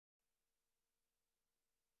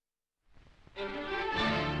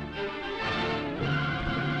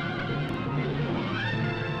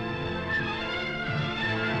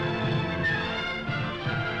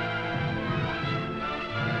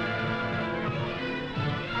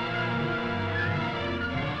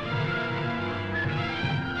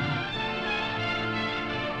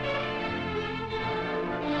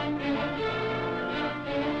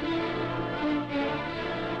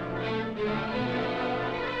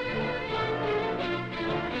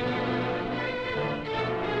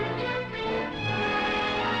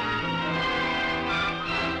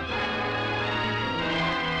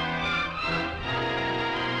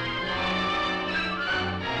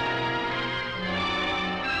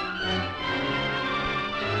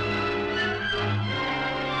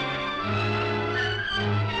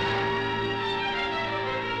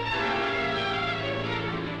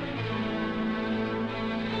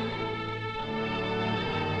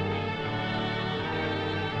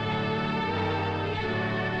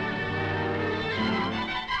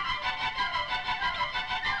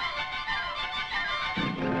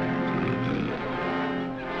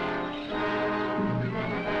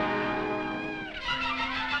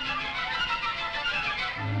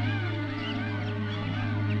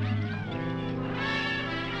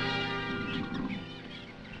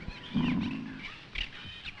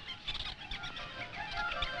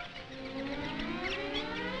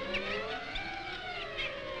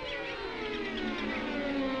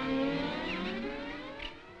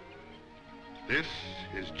This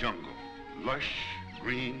is jungle, lush,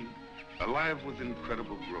 green, alive with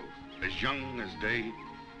incredible growth, as young as day,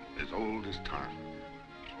 as old as time.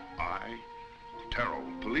 I, Taro,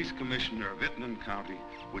 police commissioner of Viet County,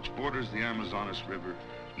 which borders the Amazonas River,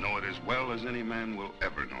 know it as well as any man will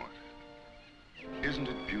ever know it. Isn't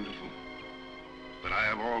it beautiful? But I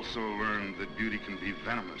have also learned that beauty can be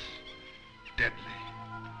venomous, deadly,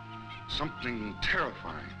 something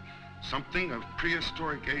terrifying. Something of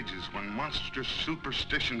prehistoric ages when monstrous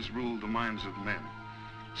superstitions ruled the minds of men.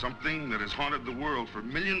 Something that has haunted the world for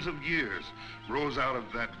millions of years rose out of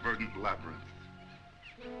that verdant labyrinth.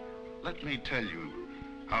 Let me tell you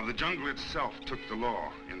how the jungle itself took the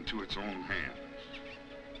law into its own hands.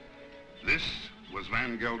 This was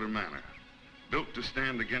Van Gelder Manor, built to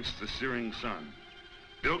stand against the searing sun,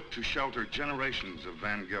 built to shelter generations of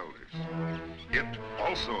Van Gelders. It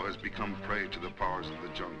also has become prey to the powers of the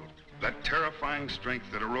jungle. That terrifying strength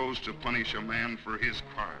that arose to punish a man for his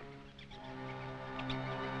crime.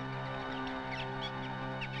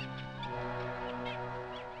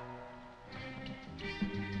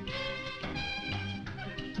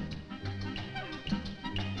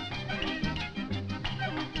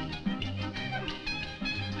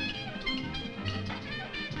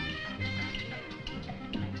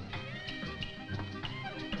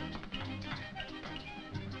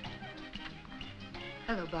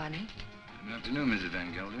 Hello, Barney. Good afternoon, Mrs.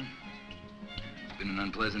 Van Gelder. It's been an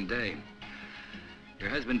unpleasant day. Your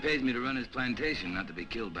husband pays me to run his plantation, not to be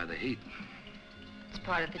killed by the heat. It's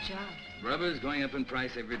part of the job. Rubber's going up in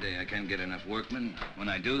price every day. I can't get enough workmen. When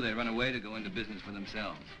I do, they run away to go into business for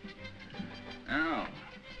themselves. Oh,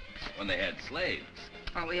 when they had slaves.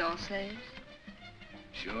 Aren't we all slaves?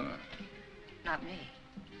 Sure. Not me.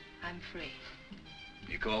 I'm free.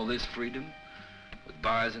 You call this freedom? With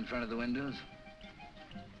bars in front of the windows?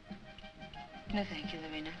 No, thank you,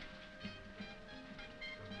 Lorena.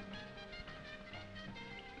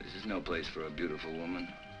 This is no place for a beautiful woman.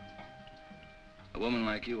 A woman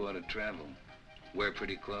like you ought to travel, wear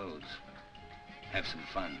pretty clothes, have some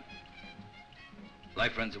fun.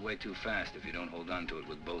 Life runs away too fast if you don't hold on to it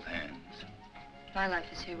with both hands. My life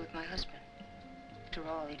is here with my husband. After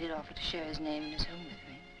all, he did offer to share his name and his home with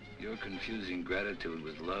me. You're confusing gratitude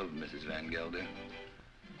with love, Mrs. Van Gelder.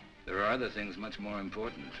 There are other things much more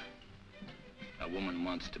important. A woman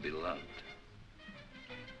wants to be loved.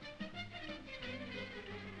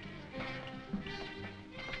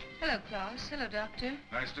 Hello, Klaus. Hello, Doctor.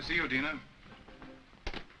 Nice to see you, Dina.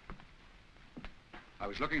 I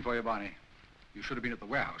was looking for you, Barney. You should have been at the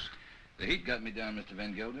warehouse. The heat got me down, Mr.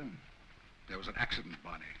 Van Gelder. There was an accident,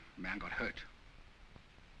 Barney. A man got hurt.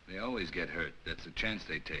 They always get hurt. That's the chance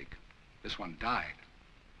they take. This one died.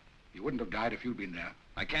 He wouldn't have died if you'd been there.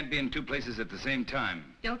 I can't be in two places at the same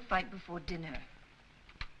time. Don't fight before dinner.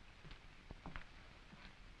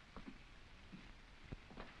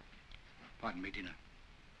 Pardon me, Dina.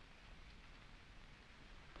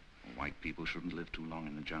 White people shouldn't live too long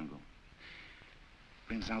in the jungle.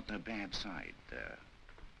 Brings out their bad side, their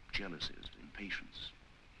jealousies, impatience.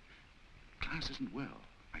 Klaus isn't well.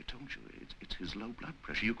 I told you, it's his low blood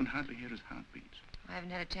pressure. You can hardly hear his heartbeats. I haven't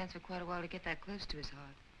had a chance for quite a while to get that close to his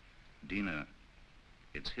heart. Dina,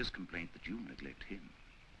 It's his complaint that you neglect him.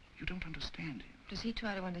 You don't understand him. Does he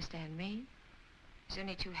try to understand me? He's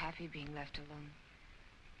only too happy being left alone.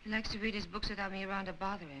 He likes to read his books without me around to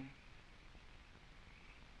bother him.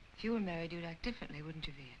 If you were married, you'd act differently, wouldn't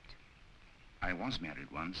you, Viet? I was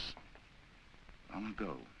married once. Long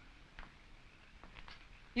ago.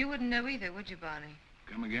 You wouldn't know either, would you, Barney?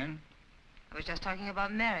 Come again? I was just talking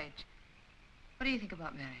about marriage. What do you think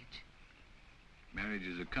about marriage? Marriage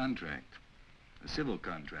is a contract. A civil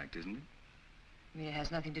contract, isn't it? You mean it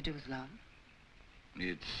has nothing to do with love?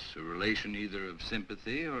 It's a relation either of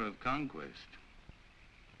sympathy or of conquest.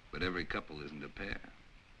 But every couple isn't a pair.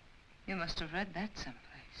 You must have read that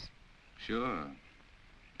someplace. Sure.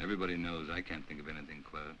 Everybody knows I can't think of anything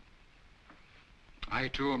clever. I,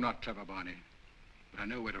 too, am not clever, Barney. But I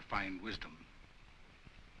know where to find wisdom.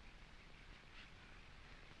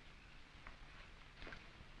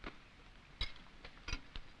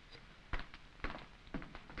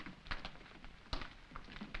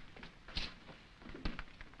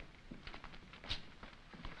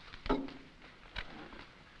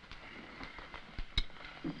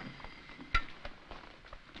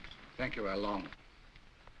 Thank you, Lon.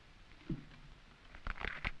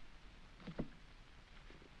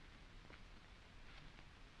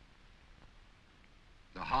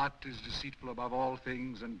 The heart is deceitful above all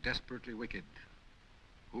things and desperately wicked.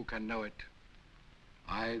 Who can know it?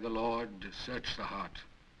 I, the Lord, search the heart.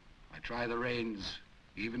 I try the reins,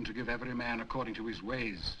 even to give every man according to his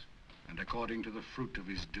ways and according to the fruit of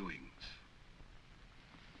his doings.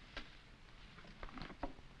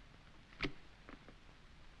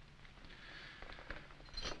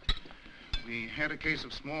 We had a case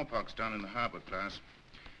of smallpox down in the harbor, class.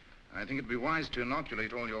 I think it'd be wise to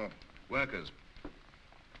inoculate all your workers.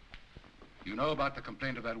 You know about the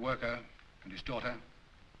complaint of that worker and his daughter?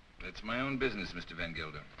 That's my own business, Mr. Van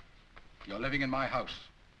Gelder. You're living in my house.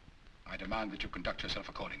 I demand that you conduct yourself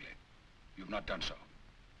accordingly. You've not done so.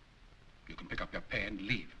 You can pick up your pay and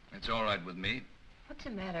leave. It's all right with me. What's the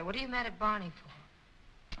matter? What are you mad at Barney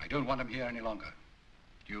for? I don't want him here any longer.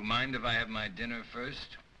 Do you mind if I have my dinner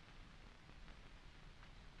first?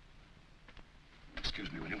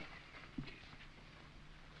 Excuse me, will you?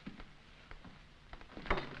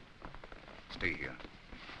 Stay here.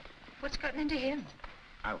 What's gotten into him?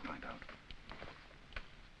 I'll find out.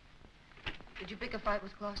 Did you pick a fight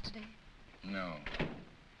with Claus today? No.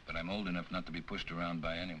 But I'm old enough not to be pushed around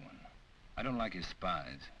by anyone. I don't like his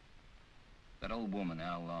spies. That old woman,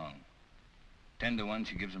 Al Long. 10 to 1,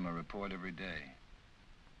 she gives him a report every day.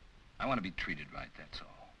 I want to be treated right, that's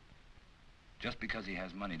all. Just because he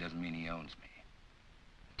has money doesn't mean he owns me.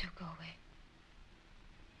 Don't go away.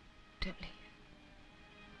 Don't leave.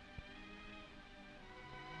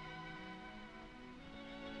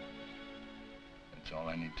 That's all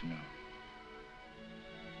I need to know.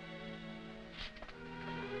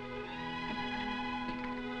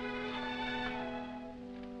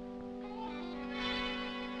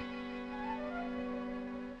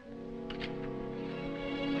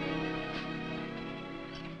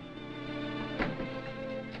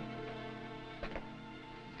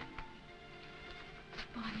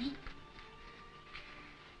 Barney?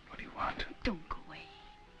 What do you want? Don't go away.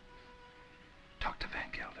 Talk to Van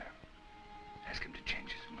Gelder. Ask him to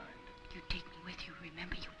change his mind. You take me with you.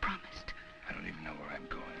 Remember, you promised. I don't even know where I'm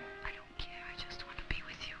going. I don't care. I just want to be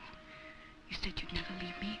with you. You said you'd never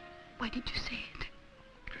leave me. Why did you say it?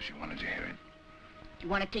 Because you wanted to hear it. You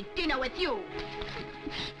want to take Dina with you?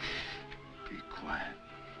 Be quiet.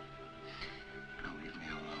 Now leave me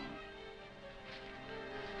alone.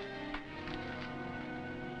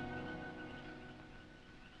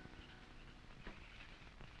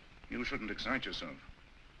 You shouldn't excite yourself.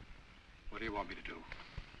 What do you want me to do?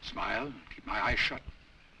 Smile? Keep my eyes shut?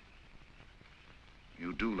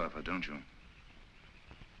 You do love her, don't you?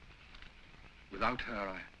 Without her,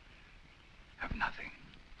 I have nothing.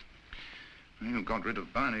 You got rid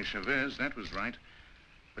of Barney Chavez, that was right.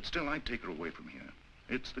 But still, I'd take her away from here.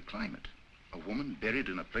 It's the climate. A woman buried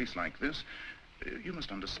in a place like this, you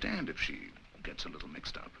must understand if she gets a little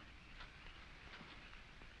mixed up.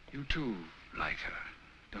 You too like her,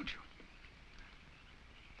 don't you?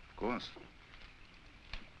 Of course.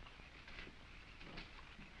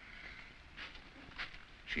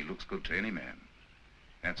 She looks good to any man.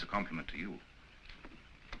 That's a compliment to you.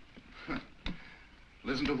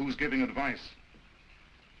 Listen to who's giving advice.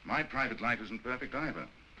 My private life isn't perfect either.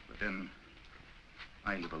 But then,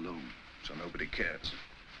 I live alone, so nobody cares.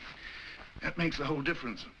 That makes the whole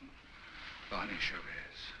difference. Barney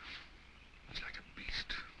Chavez. He's like a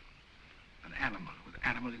beast. An animal with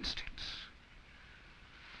animal instincts.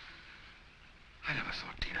 I never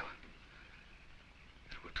thought Dina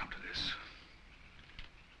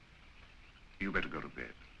you better go to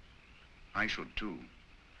bed. I should, too.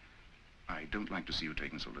 I don't like to see you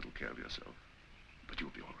taking so little care of yourself. But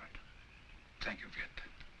you'll be all right. Thank you, Viet.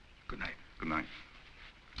 Good night. Good night.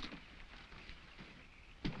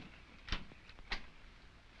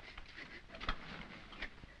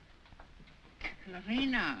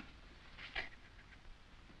 Marina.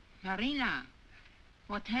 Marina,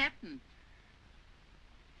 what happened?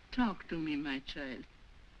 Talk to me, my child.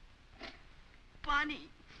 Barney,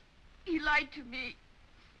 he lied to me.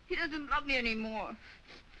 He doesn't love me anymore.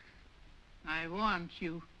 I want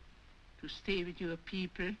you to stay with your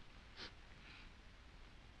people.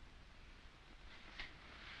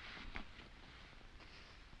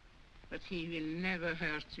 But he will never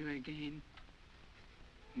hurt you again.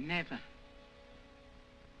 Never.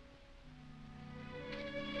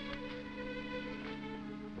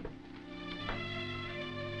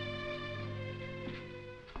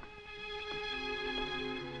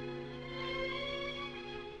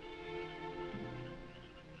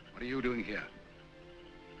 What are you doing here?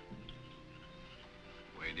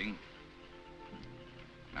 Waiting.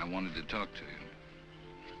 I wanted to talk to you.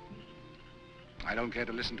 I don't care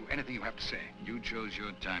to listen to anything you have to say. You chose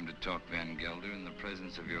your time to talk, Van Gelder, in the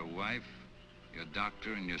presence of your wife, your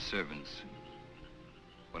doctor, and your servants.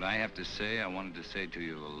 What I have to say, I wanted to say to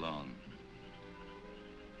you alone.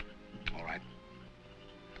 All right.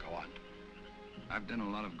 Go on. I've done a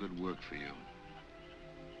lot of good work for you.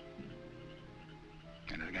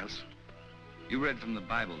 Anything else? You read from the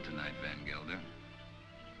Bible tonight, Van Gelder.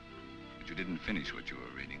 But you didn't finish what you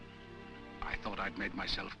were reading. I thought I'd made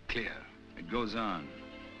myself clear. It goes on.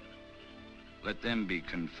 Let them be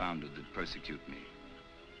confounded that persecute me.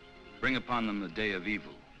 Bring upon them the day of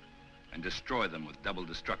evil, and destroy them with double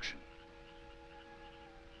destruction.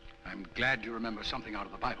 I'm glad you remember something out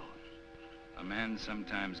of the Bible. A man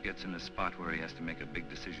sometimes gets in a spot where he has to make a big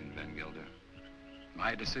decision, Van Gelder.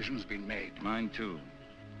 My decision's been made. Mine, too.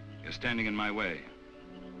 You're standing in my way.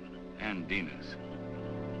 And Dina's.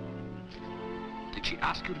 Did she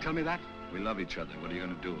ask you to tell me that? We love each other. What are you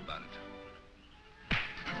going to do about it?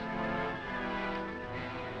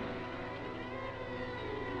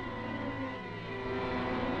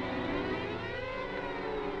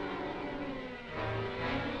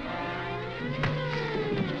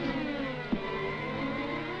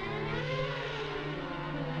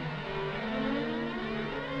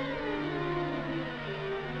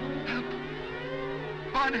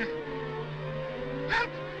 Barney! Help!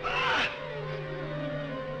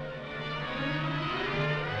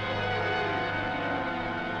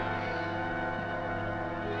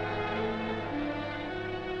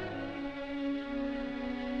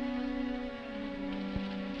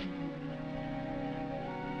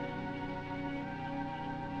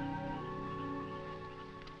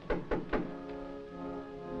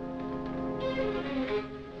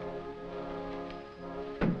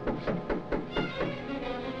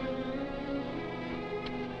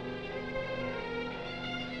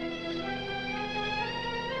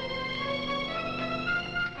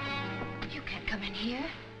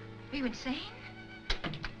 Are you insane?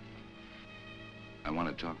 I want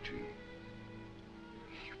to talk to you.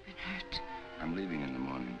 You've been hurt. I'm leaving in the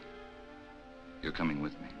morning. You're coming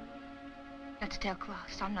with me. Let's tell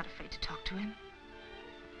Klaus. I'm not afraid to talk to him.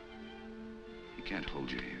 He can't hold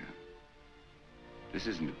you here. This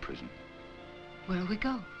isn't a prison. Where'll we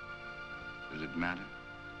go? Does it matter?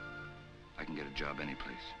 I can get a job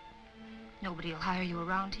anyplace. Nobody will hire you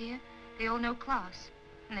around here. They all know Klaus.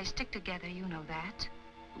 And they stick together, you know that.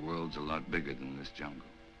 The world's a lot bigger than this jungle.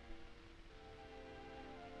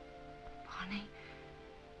 Barney,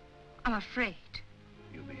 I'm afraid.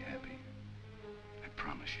 You'll be happy. I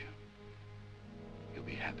promise you. You'll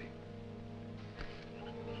be happy.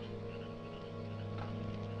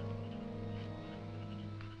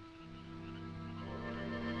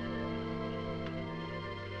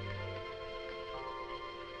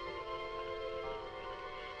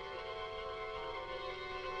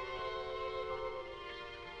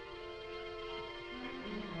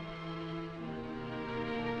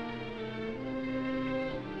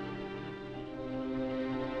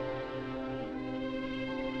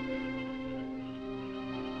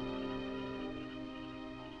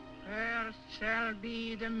 Shall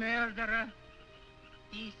be the murderer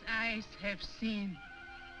these eyes have seen.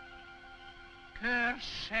 Cursed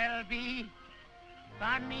shall be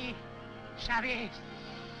Barney Chavez.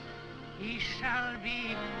 He shall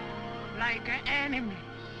be like an enemy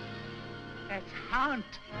that haunt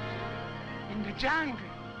in the jungle.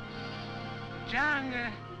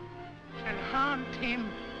 Jungle shall haunt him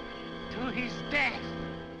to his death.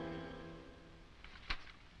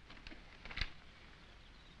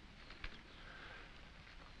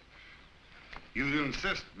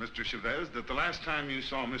 insist, Mr. Chavez, that the last time you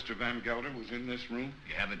saw Mr. Van Gelder was in this room?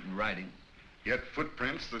 You have it in writing. Yet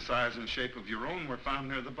footprints the size and shape of your own were found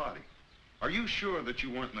near the body. Are you sure that you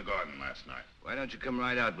weren't in the garden last night? Why don't you come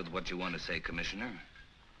right out with what you want to say, Commissioner?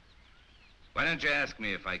 Why don't you ask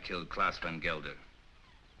me if I killed Klaus Van Gelder?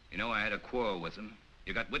 You know I had a quarrel with him.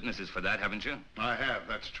 You got witnesses for that, haven't you? I have,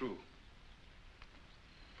 that's true.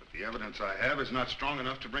 But the evidence I have is not strong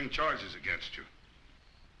enough to bring charges against you.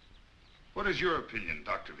 What is your opinion,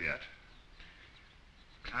 Dr. Viet?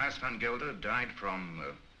 Klaus Van Gelder died from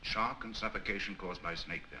shock and suffocation caused by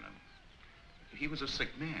snake venom. He was a sick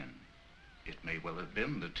man. It may well have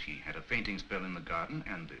been that he had a fainting spell in the garden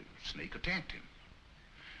and the snake attacked him.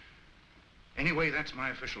 Anyway, that's my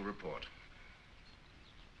official report.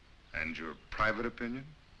 And your private opinion?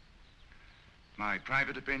 My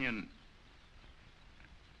private opinion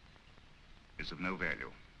is of no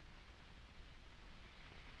value.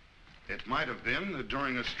 It might have been that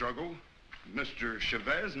during a struggle, Mr.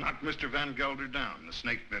 Chavez knocked Mr. Van Gelder down. The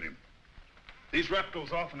snake bit him. These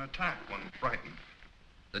reptiles often attack when frightened.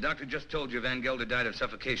 The doctor just told you Van Gelder died of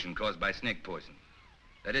suffocation caused by snake poison.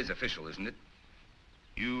 That is official, isn't it?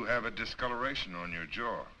 You have a discoloration on your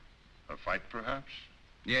jaw. A fight, perhaps?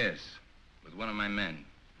 Yes, with one of my men.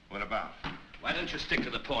 What about? Why don't you stick to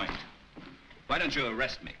the point? Why don't you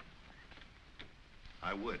arrest me?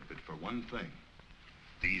 I would, but for one thing.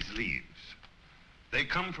 These leaves. They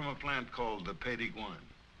come from a plant called the pédiguin,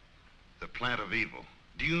 the plant of evil.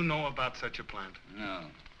 Do you know about such a plant? No.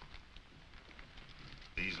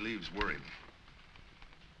 These leaves worry me.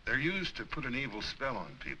 They're used to put an evil spell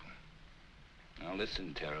on people. Now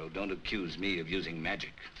listen, Taro, don't accuse me of using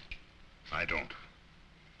magic. I don't.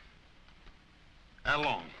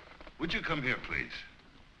 Along, would you come here, please?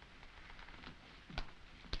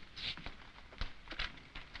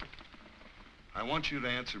 I want you to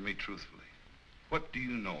answer me truthfully. What do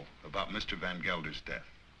you know about Mr. Van Gelder's death?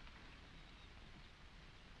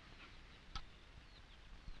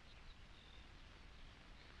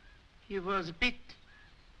 He was bit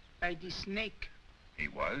by the snake. He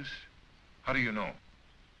was? How do you know?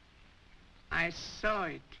 I saw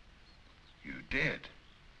it. You did?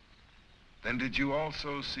 Then did you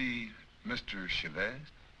also see Mr. Chavez?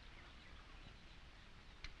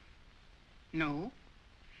 No.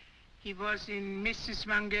 He was in Mrs.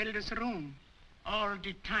 Van Gelder's room all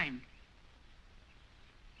the time.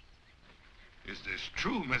 Is this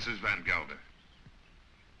true, Mrs. Van Gelder?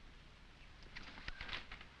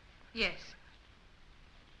 Yes.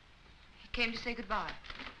 He came to say goodbye.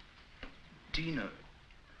 Dina.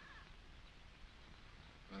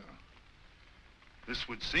 Well, this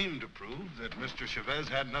would seem to prove that Mr. Chavez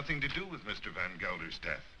had nothing to do with Mr. Van Gelder's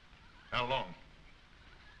death. How long?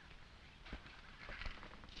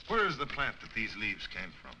 Where is the plant that these leaves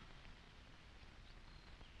came from?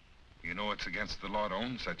 You know it's against the law to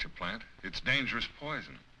own such a plant. It's dangerous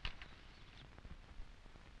poison.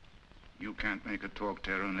 You can't make her talk,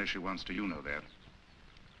 Taro, unless she wants to. You know that.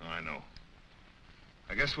 I know.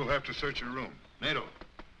 I guess we'll have to search her room. Nato,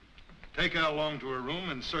 take Al Long to her room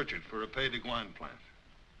and search it for a pédiguin plant.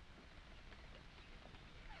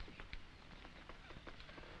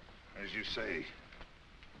 As you say,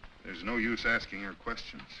 there's no use asking her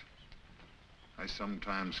questions. I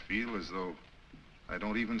sometimes feel as though I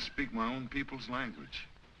don't even speak my own people's language.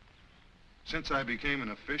 Since I became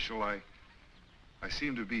an official, I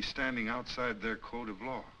seem to be standing outside their code of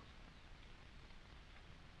law.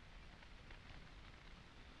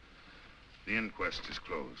 The inquest is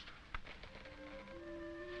closed.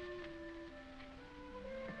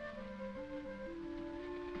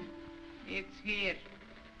 It's here,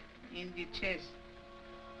 in the chest.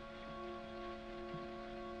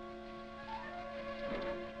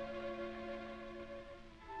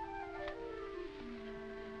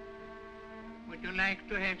 Would you like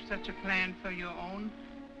to have such a plan for your own?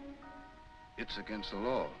 It's against the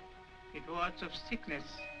law. It wards of sickness,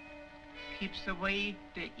 keeps away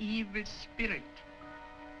the evil spirit,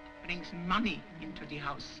 brings money into the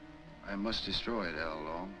house. I must destroy it, Al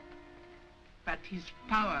Long. But his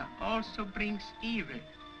power also brings evil.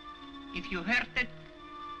 If you hurt it,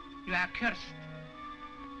 you are cursed.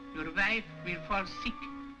 Your wife will fall sick.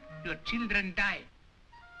 Your children die.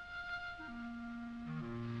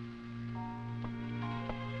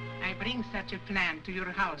 I bring such a plan to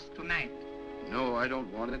your house tonight. No, I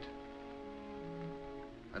don't want it.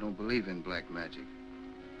 I don't believe in black magic.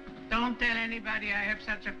 Don't tell anybody I have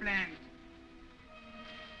such a plan.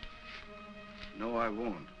 No, I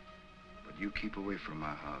won't. But you keep away from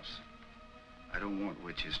my house. I don't want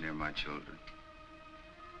witches near my children.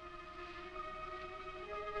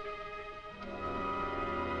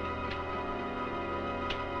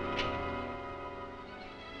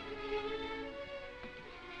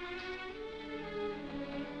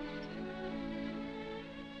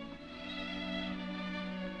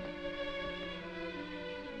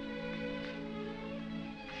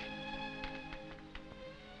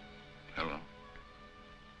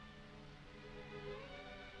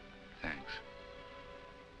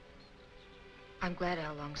 I'm glad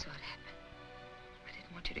how long saw it happen. I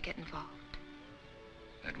didn't want you to get involved.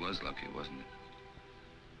 That was lucky, wasn't it?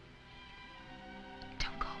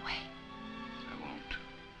 Don't go away. I won't.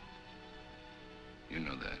 You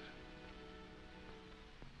know that.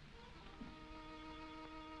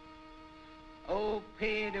 Oh,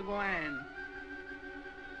 Payton,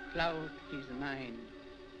 cloud his mind,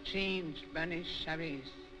 changed Barney Chavez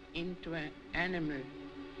into an animal.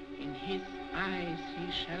 In his eyes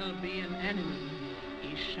he shall be an animal.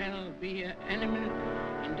 He shall be an animal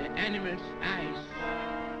in the animal's eyes.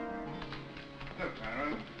 Hello, Taro.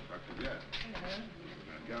 Dr. Viet. Hello.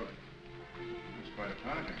 Van Gelder. It's quite a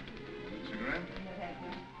party. Need a cigarette?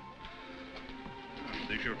 Is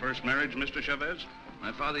this your first marriage, Mr. Chavez?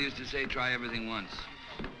 My father used to say, try everything once.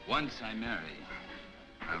 Once I marry,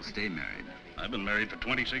 I'll stay married. I've been married for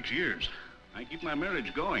 26 years. I keep my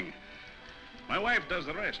marriage going. My wife does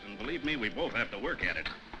the rest, and believe me, we both have to work at it.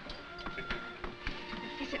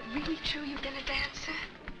 Is it really true you've been a dancer?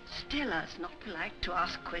 Stella's not polite to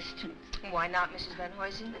ask questions. Why not, Mrs. Van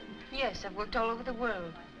Huysen? Yes, I've worked all over the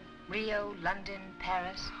world. Rio, London,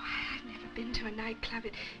 Paris. Oh, I've never been to a nightclub.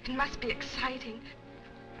 It must be exciting.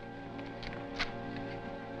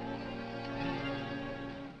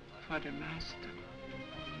 For the master.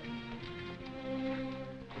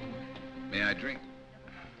 May I drink?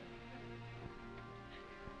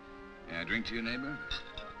 May I drink to you, neighbor?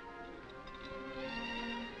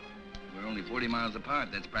 We're only 40 miles apart.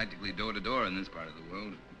 That's practically door to door in this part of the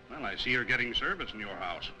world. Well, I see you're getting service in your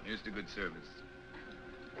house. Here's to good service.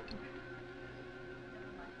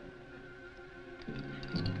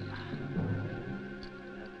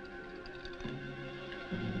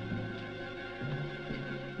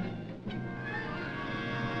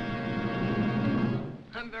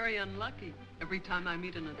 I'm very unlucky. Every time I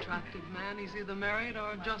meet an attractive man, he's either married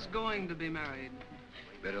or just going to be married.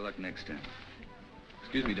 Better luck next time.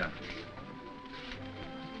 Excuse me, doctor.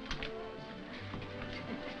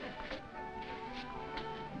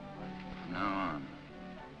 From now on,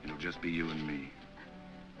 it'll just be you and me.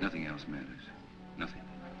 Nothing else matters. Nothing.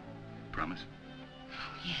 Promise?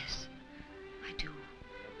 Oh, yes, I do.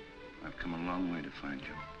 I've come a long way to find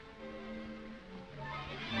you.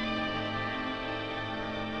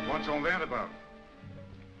 What's all that about?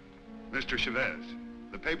 Mr. Chavez,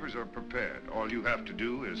 the papers are prepared. All you have to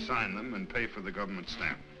do is sign them and pay for the government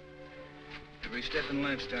stamp. Every step in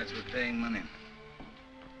life starts with paying money.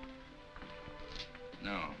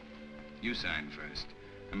 No, you sign first.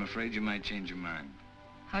 I'm afraid you might change your mind.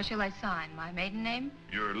 How shall I sign? My maiden name?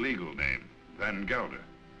 Your legal name, Van Gelder.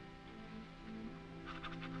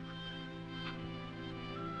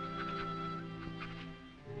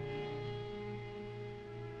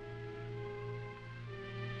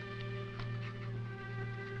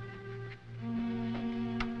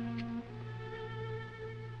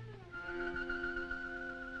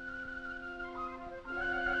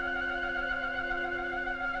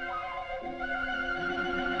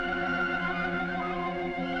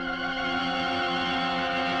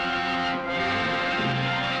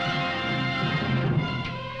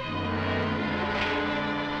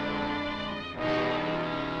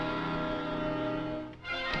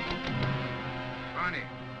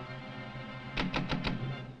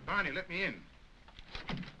 Barney, let me in.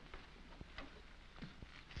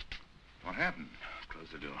 What happened? Close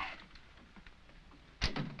the door.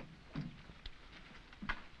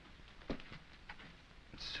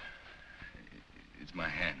 It's my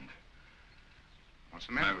hand. What's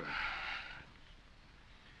the matter?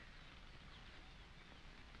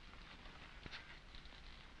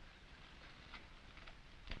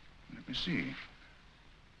 Let me see.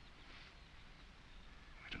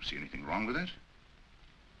 I don't see anything wrong with it.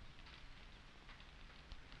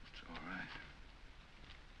 It's all right.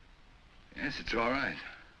 Yes, it's all right.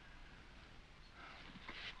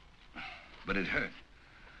 But it hurt.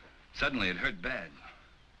 Suddenly, it hurt bad.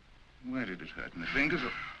 Where did it hurt? In the fingers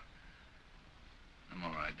or... I'm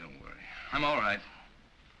all right, don't worry. I'm all right.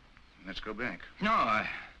 Let's go back. No,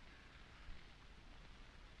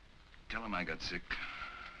 Tell him I got sick.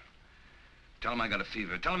 Tell him I got a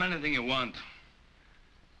fever. Tell him anything you want.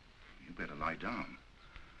 You better lie down.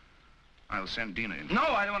 I'll send Dina in. No,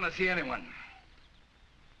 I don't want to see anyone.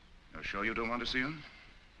 You're sure you don't want to see him?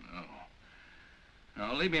 No.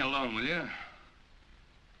 No, leave me alone, will you?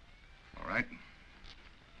 All right.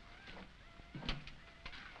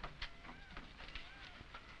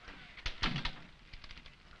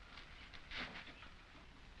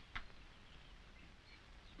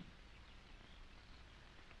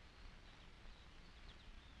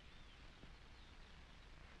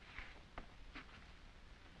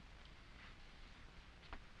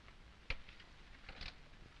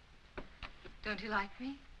 Don't you like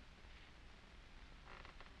me?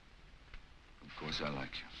 Of course I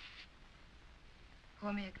like you.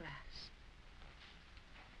 Pour me a glass.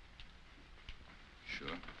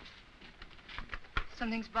 Sure.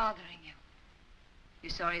 Something's bothering you. You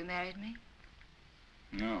sorry you married me?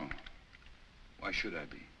 No. Why should I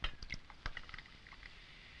be?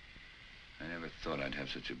 I never thought I'd have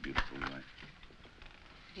such a beautiful wife.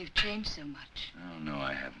 You've changed so much. Oh, no,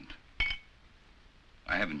 I haven't.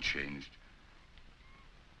 I haven't changed.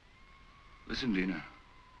 Listen, Dina.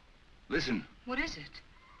 Listen. What is it?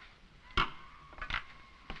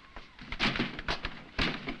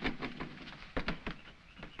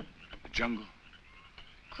 The jungle.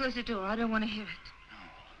 Close the door. I don't want to hear it. No.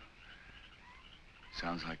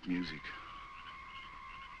 Sounds like music.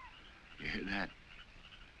 You hear that?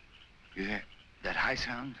 You hear that high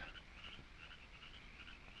sound?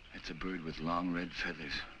 That's a bird with long red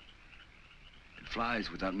feathers. It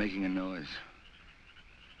flies without making a noise.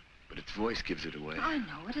 But its voice gives it away. I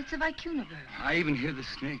know it. It's a vicuna bird. I even hear the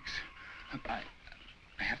snakes. I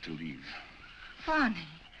have to leave. Barney,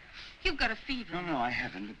 you've got a fever. No, I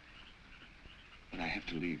haven't. But I have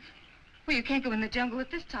to leave. Well, you can't go in the jungle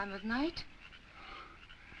at this time of night.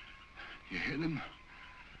 You hear them?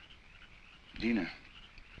 Dina.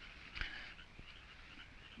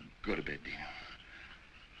 Go to bed, Dina.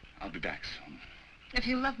 I'll be back soon. If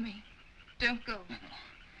you love me, don't go. No.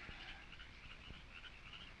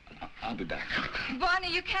 I'll be back.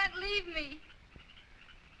 Barney, you can't leave me.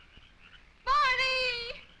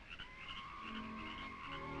 Barney!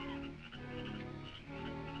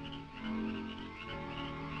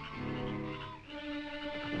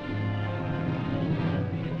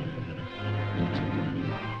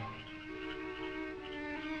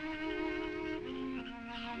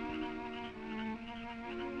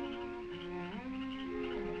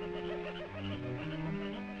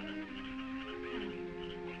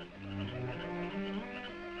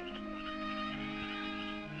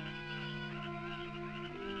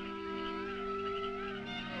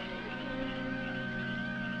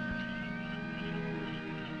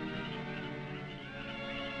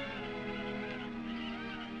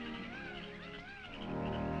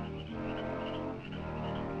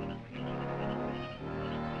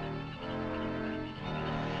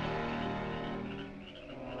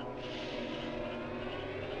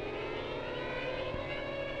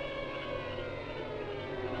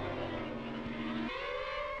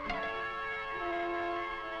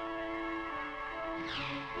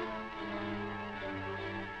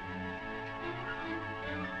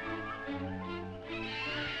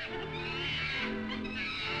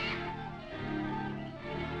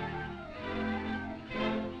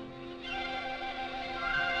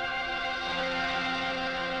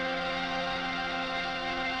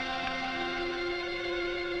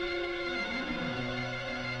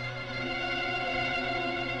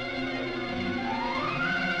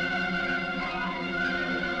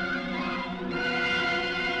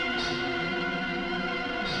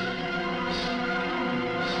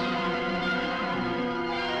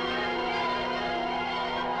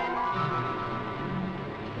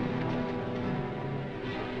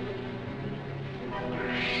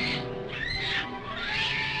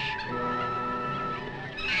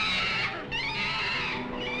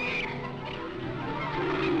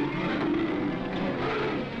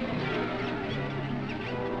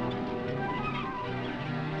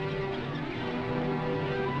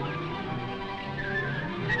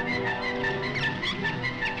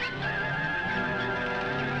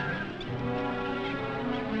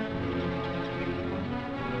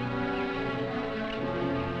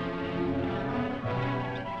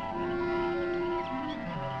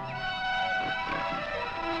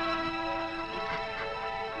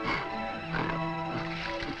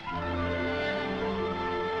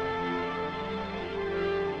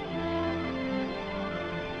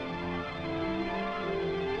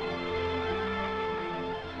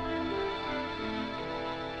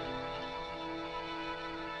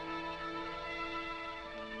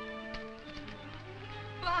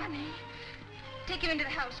 Barney, take him into the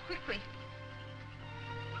house, quickly.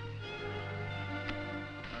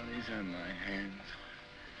 Oh, these are my hands.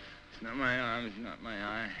 It's not my arms, not my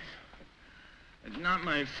eyes. It's not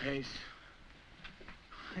my face.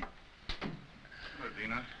 Hello,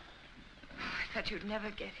 Dina. I thought you'd never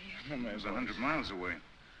get here. It was 100 miles away.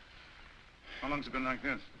 How long's it been like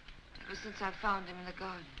this? Ever since I found him in the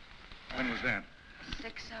garden. When was that?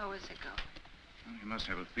 6 hours ago. Well, you must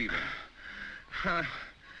have a fever. No,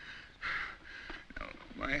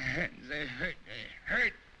 my hands, they hurt. They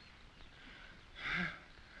hurt.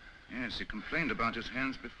 Yes, he complained about his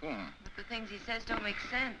hands before. But the things he says don't make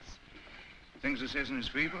sense. Things it says in his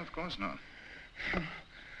fever? Of course not.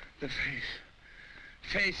 The face.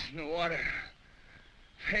 Face in the water.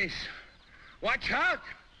 Face. Watch out!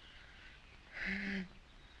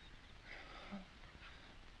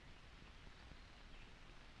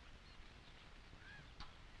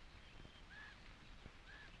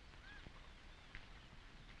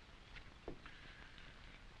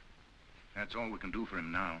 That's all we can do for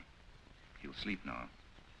him now. He'll sleep now.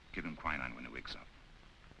 Give him quinine when he wakes up.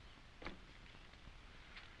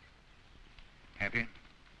 Happy?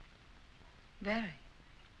 Very.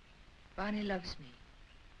 Barney loves me.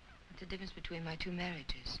 That's the difference between my two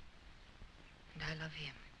marriages. And I love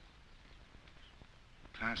him.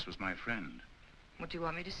 Class was my friend. What do you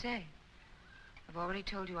want me to say? I've already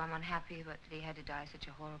told you I'm unhappy, but that he had to die such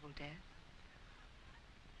a horrible death.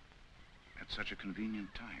 At such a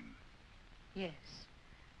convenient time. Yes,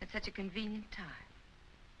 at such a convenient time.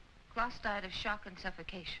 Klaus died of shock and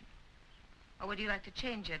suffocation. Or would you like to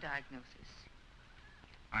change your diagnosis?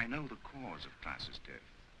 I know the cause of Klaus's death,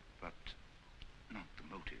 but not the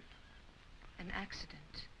motive. An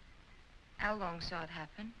accident. How long saw it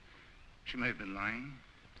happen? She may have been lying.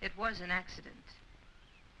 It was an accident.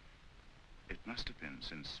 It must have been,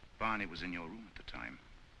 since Barney was in your room at the time.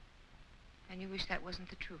 And you wish that wasn't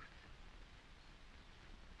the truth?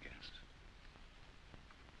 Yes.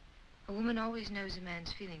 A woman always knows a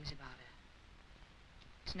man's feelings about her.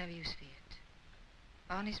 It's no use, Viet.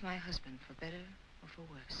 Barney's my husband, for better or for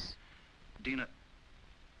worse. Dina...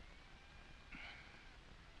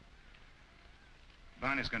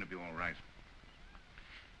 Barney's going to be all right.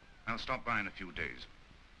 I'll stop by in a few days.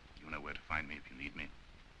 You know where to find me if you need me.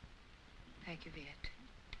 Thank you, Viet.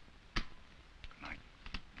 Good night.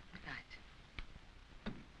 Good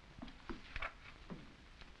night.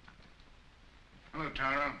 Hello,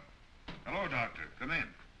 Taro. Hello, Doctor. Come in.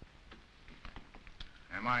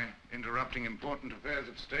 Am I interrupting important affairs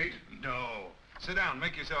of state? No. Sit down.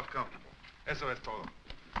 Make yourself comfortable. Eso es todo.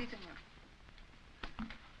 Sí, señor.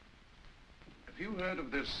 Have you heard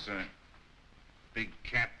of this big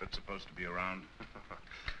cat that's supposed to be around?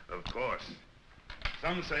 Of course.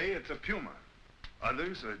 Some say it's a puma.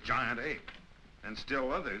 Others a giant ape. And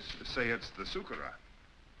still others say it's the Sukara.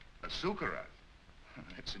 A Sukara?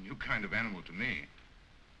 It's a new kind of animal to me.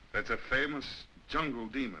 That's a famous jungle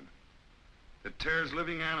demon. It tears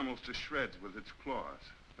living animals to shreds with its claws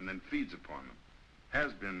and then feeds upon them.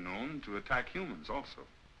 Has been known to attack humans also.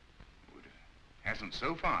 It hasn't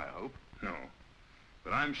so far, I hope. No,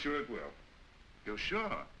 but I'm sure it will. You're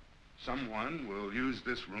sure? Someone will use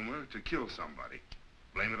this rumor to kill somebody.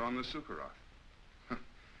 Blame it on the Sukara.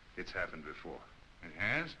 It's happened before. It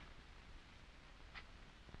has?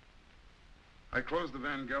 I closed the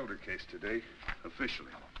Van Gelder case today,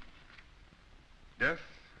 officially. Death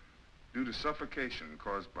due to suffocation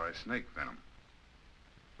caused by snake venom.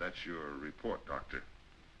 That's your report, Doctor.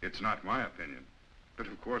 It's not my opinion. But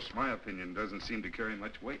of course, my opinion doesn't seem to carry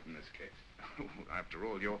much weight in this case. After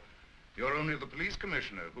all, you're only the police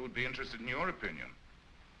commissioner. Who would be interested in your opinion?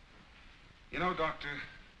 You know, Doctor,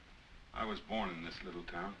 I was born in this little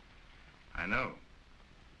town. I know.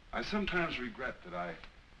 I sometimes regret that I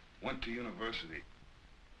went to university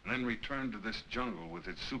and then returned to this jungle with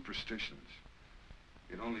its superstitions.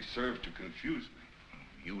 It only served to confuse me.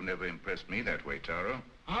 You never impressed me that way, Taro.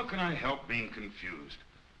 How can I help being confused?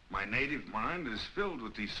 My native mind is filled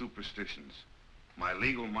with these superstitions. My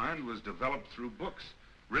legal mind was developed through books,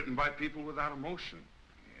 written by people without emotion.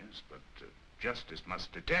 Yes, but justice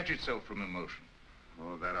must detach itself from emotion.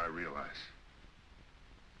 Oh, that I realize.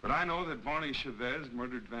 But I know that Barney Chavez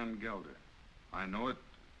murdered Van Gelder. I know it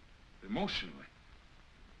emotionally.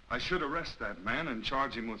 I should arrest that man and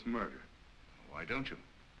charge him with murder. Why don't you?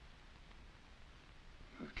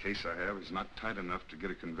 The case I have is not tight enough to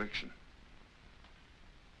get a conviction.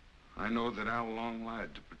 I know that Al Long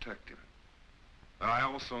lied to protect him. But I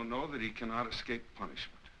also know that he cannot escape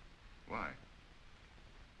punishment. Why?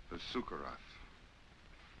 The Sukara.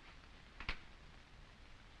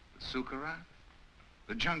 The Sukara?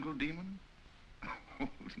 The jungle demon?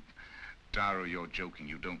 Taro, you're joking.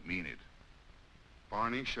 You don't mean it.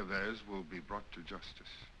 Barney Chavez will be brought to justice.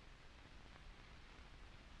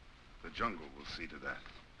 The jungle will see to that.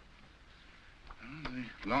 Well,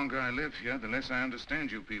 the longer I live here, the less I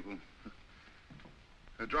understand you people.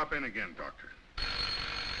 Drop in again, Doctor.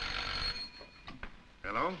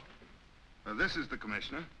 Hello? This is the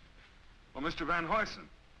commissioner. Oh, Mr. Van Huysen.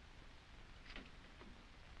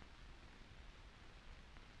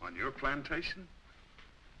 On your plantation?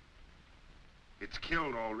 It's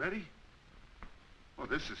killed already? Oh,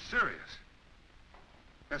 this is serious.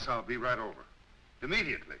 Yes, I'll be right over.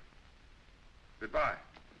 Immediately. Goodbye.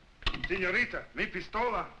 Senorita, mi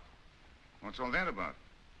pistola. What's all that about?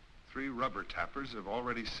 3 rubber tappers have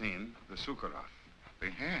already seen the Sukara. They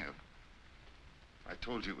have? I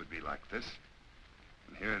told you it would be like this.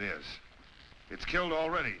 And here it is. It's killed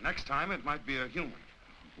already. Next time, it might be a human.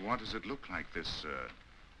 What does it look like, this,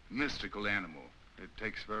 mystical animal? It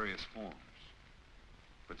takes various forms.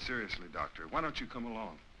 But seriously, Doctor, why don't you come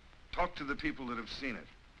along? Talk to the people that have seen it.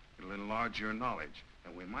 It'll enlarge your knowledge,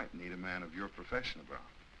 and we might need a man of your profession about.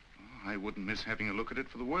 Oh, I wouldn't miss having a look at it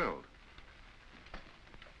for the world.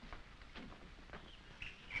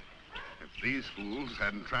 If these fools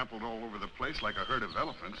hadn't trampled all over the place like a herd of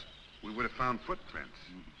elephants, we would have found footprints.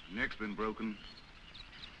 Neck's been broken,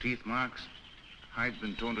 teeth marks, hide's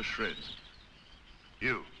been torn to shreds.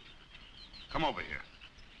 You, come over here.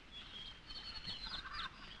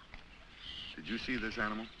 Did you see this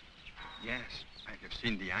animal? Yes, I have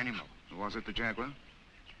seen the animal. Was it the jaguar?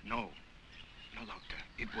 No. No, Doctor.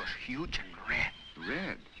 It was huge and red.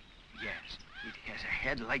 Red? Yes. It has a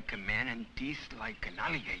head like a man and teeth like an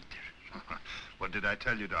alligator. What did I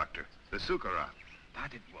tell you, Doctor? The Sukara.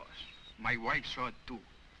 That it was. My wife saw it too.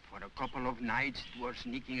 For a couple of nights, it was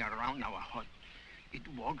sneaking around our hut. It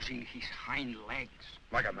walks in his hind legs.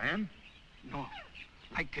 Like a man? No.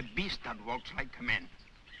 Like a beast that walks like a man.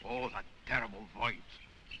 Oh, that terrible voice.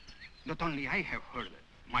 Not only I have heard it.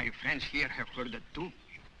 My friends here have heard it too.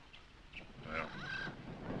 Well,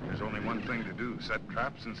 there's only one thing to do. Set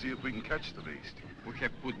traps and see if we can catch the beast. We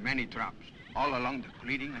have put many traps, all along the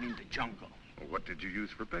clearing and in the jungle. Well, what did you use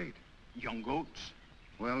for bait? Young goats.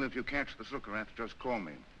 Well, if you catch the Sukara, just call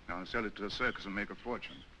me. I'll sell it to the circus and make a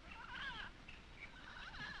fortune.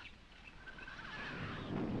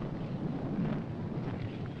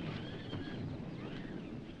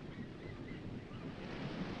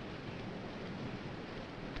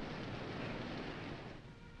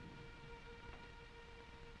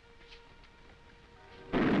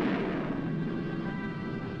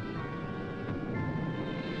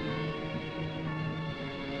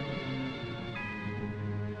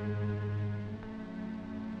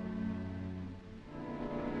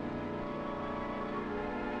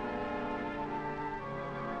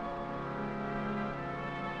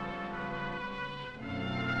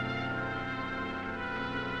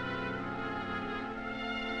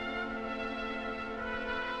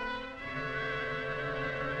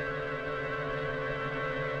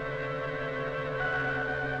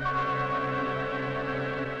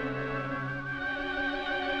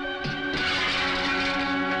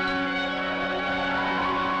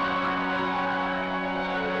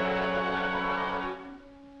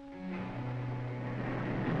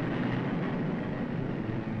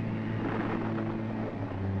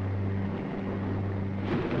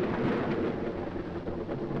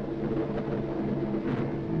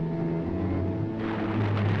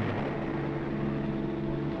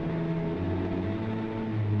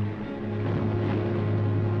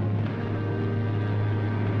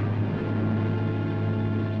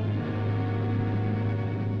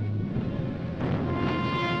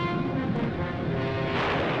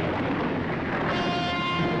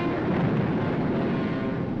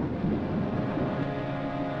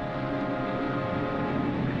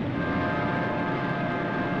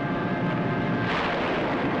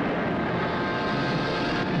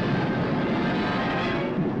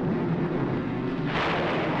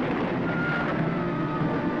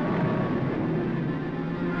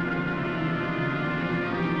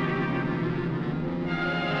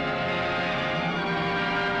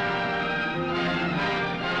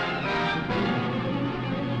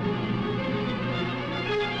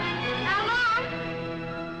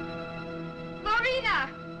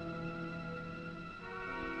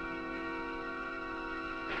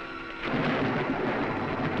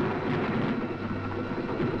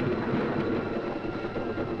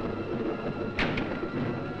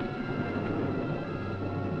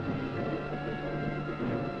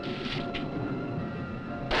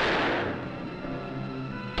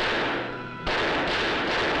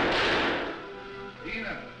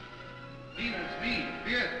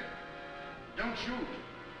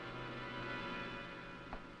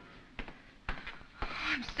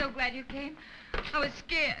 glad you came. I was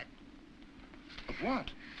scared. Of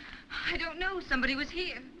what? I don't know. Somebody was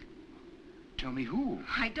here. Tell me who?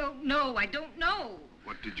 I don't know. I don't know.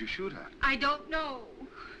 What did you shoot at? I don't know.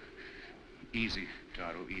 Easy,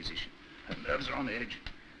 Taro, easy. Her nerves are on edge.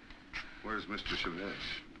 Where's Mr. Chavez?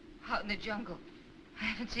 Out in the jungle. I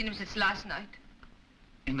haven't seen him since last night.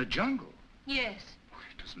 In the jungle? Yes.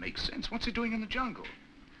 It doesn't make sense. What's he doing in the jungle?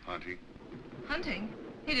 Hunting. Hunting?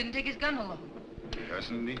 He didn't take his gun along. He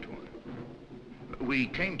doesn't need one. We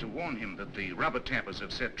came to warn him that the rubber tappers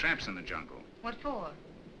have set traps in the jungle. What for?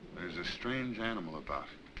 There's a strange animal about.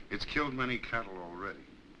 It's killed many cattle already.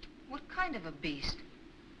 What kind of a beast?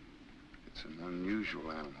 It's an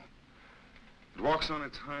unusual animal. It walks on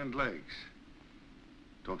its hind legs.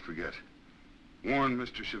 Don't forget, warn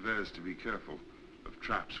Mr. Chavez to be careful of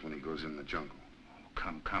traps when he goes in the jungle. Oh,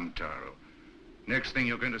 come, Taro. Next thing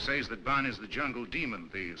you're going to say is that Barney's the jungle demon,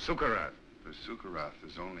 the Sukara. The Sukara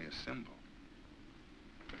is only a symbol.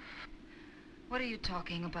 What are you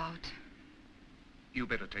talking about? You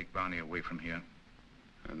better take Barney away from here.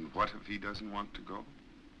 And what if he doesn't want to go?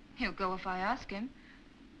 He'll go if I ask him.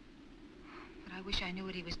 But I wish I knew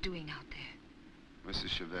what he was doing out there. Mrs.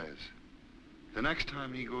 Chavez, the next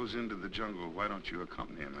time he goes into the jungle, why don't you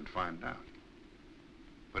accompany him and find out?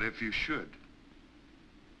 But if you should,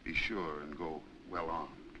 be sure and go well armed.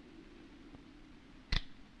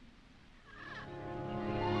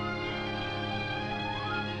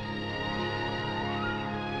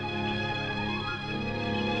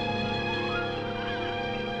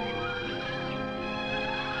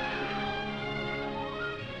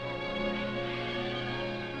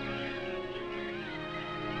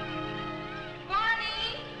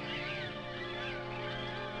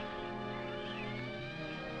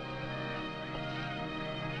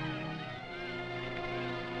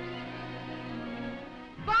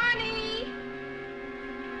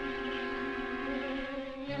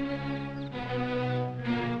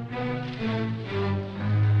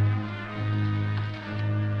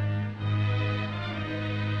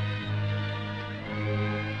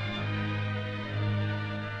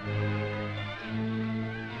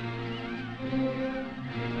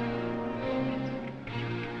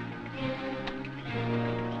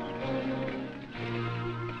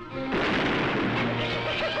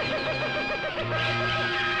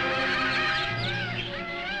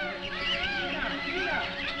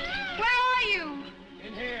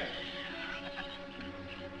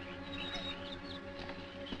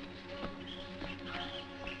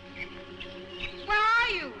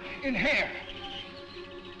 In here.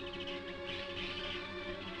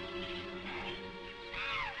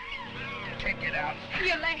 I can't get out.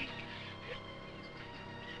 Your leg.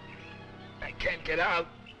 I can't get out.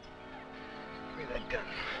 Give me that gun.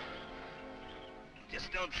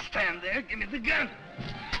 Just don't stand there. Give me the gun.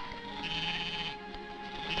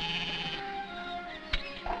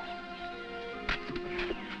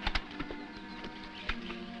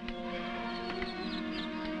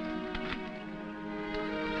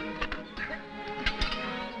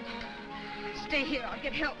 Stay here. I'll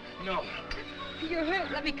get help. No. You're hurt.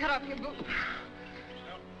 Let me cut off your boot.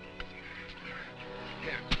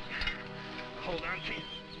 Here. Hold on to you.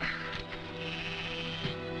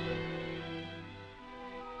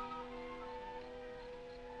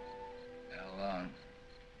 Well, Lon,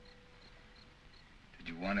 did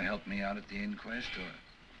you want to help me out at the inquest, or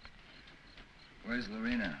where's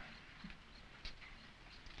Lorena?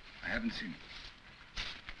 I haven't seen her.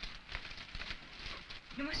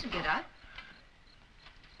 You mustn't get up.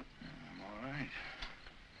 I'm all right.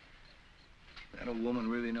 That old woman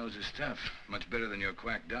really knows her stuff. Much better than your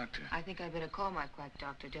quack doctor. I think I better call my quack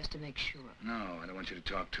doctor just to make sure. No, I don't want you to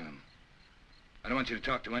talk to him. I don't want you to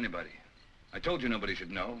talk to anybody. I told you nobody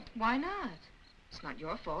should know. Why not? It's not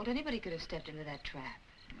your fault. Anybody could have stepped into that trap.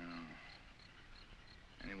 No.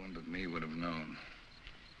 Anyone but me would have known.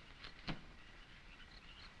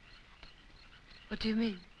 What do you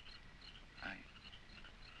mean? I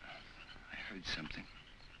heard something.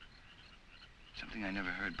 Something I never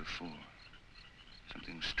heard before.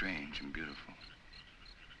 Something strange and beautiful.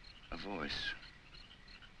 A voice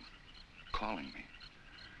calling me.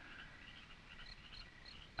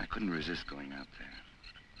 I couldn't resist going out there.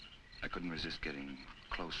 I couldn't resist getting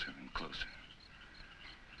closer and closer.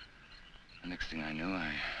 The next thing I knew,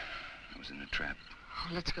 I was in a trap.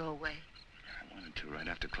 Oh, let's go away. I wanted to right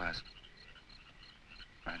after class.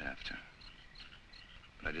 Right after.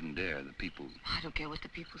 But I didn't dare. The people... I don't care what the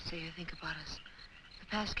people say or think about us. The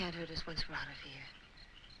past can't hurt us once we're out of here.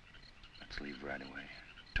 Let's leave right away.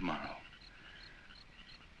 Tomorrow.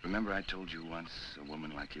 Remember I told you once a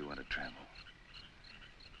woman like you ought to travel?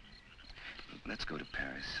 Let's go to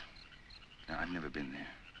Paris. Now, I've never been there.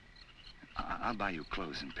 I'll buy you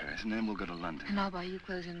clothes in Paris, and then we'll go to London. And I'll buy you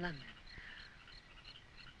clothes in London.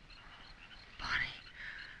 Barney,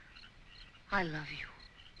 I love you.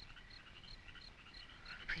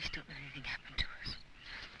 Please don't let anything happen to us.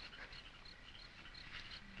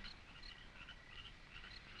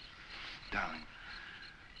 Darling.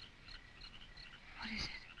 What is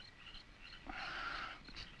it?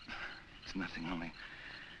 It's nothing, only...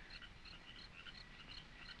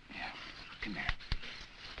 Yeah, come here.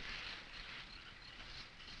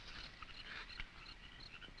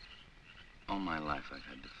 All my life I've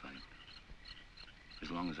had to fight.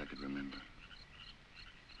 As long as I could remember.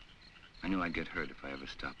 I knew I'd get hurt if I ever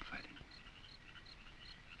stopped fighting.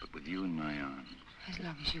 But with you in my arms... As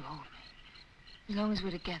long as you hold me. As long as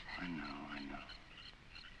we're together. I know.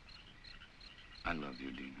 I love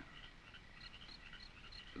you, Dina.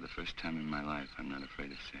 For the first time in my life, I'm not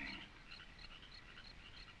afraid of saying it.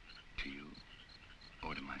 To you,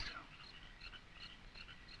 or to myself.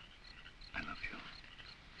 I love you.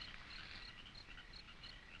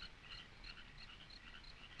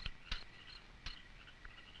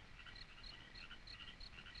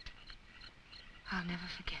 I'll never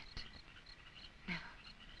forget. Never.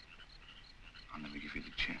 I'll never give you the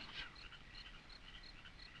chance.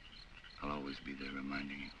 I'll always be there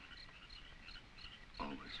reminding you.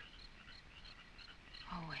 Always.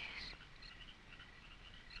 Always.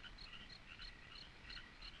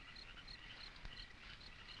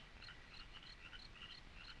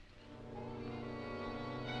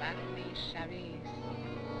 Barney Chavez.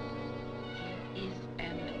 He is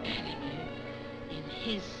an animal in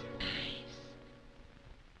his eyes.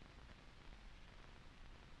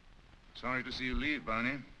 Sorry to see you leave,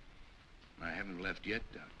 Barney. I haven't left yet,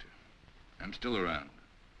 Doctor. I'm still around.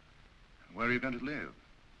 Where are you going to live?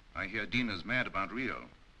 I hear Dina's mad about Rio.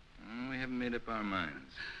 We haven't made up our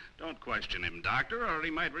minds. Don't question him, Doctor, or he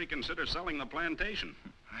might reconsider selling the plantation.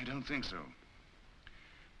 I don't think so.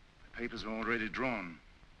 The papers are already drawn.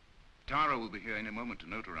 Taro will be here any moment to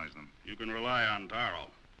notarize them. You can rely on Taro.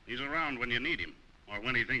 He's around when you need him, or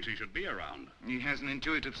when he thinks he should be around. He has an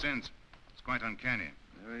intuitive sense. It's quite uncanny.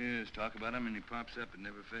 There he is. Talk about him and he pops up. It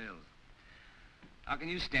never fails. How can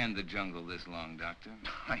you stand the jungle this long, Doctor?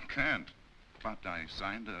 I can't. But I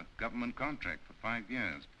signed a government contract for 5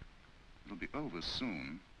 years. It'll be over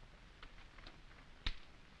soon.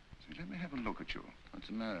 See, let me have a look at you. What's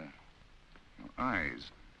the matter? Your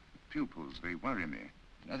eyes, pupils, they worry me.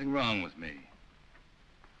 Nothing wrong with me.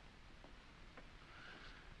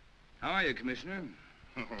 How are you, Commissioner?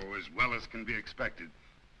 Oh, as well as can be expected.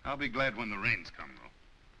 I'll be glad when the rains come,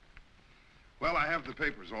 though. Well, I have the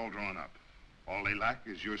papers all drawn up. All they lack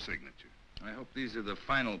is your signature. I hope these are the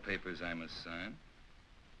final papers I must sign.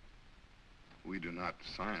 We do not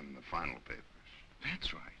sign the final papers.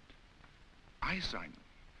 That's right. I sign them.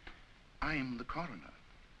 I'm the coroner.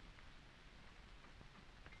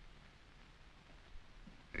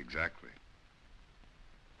 Exactly.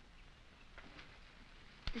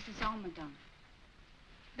 This is all, madame.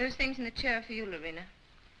 Those things in the chair are for you, Lorena.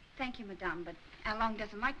 Thank you, madame, but Alon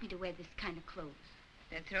doesn't like me to wear this kind of clothes.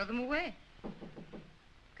 Then throw them away.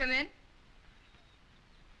 Come in.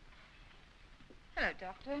 Hello,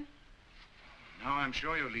 Doctor. Now I'm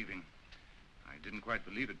sure you're leaving. I didn't quite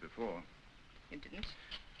believe it before. You didn't?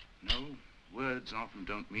 No, words often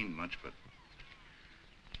don't mean much, but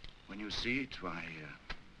when you see it, why,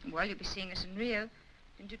 Well, you'll be seeing us in Rio.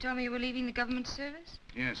 Didn't you tell me you were leaving the government service?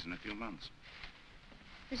 yes, in a few months.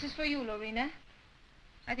 This is for you, Lorena.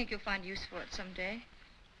 I think you'll find use for it someday.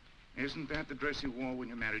 Isn't that the dress you wore when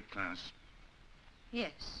you married Klaus?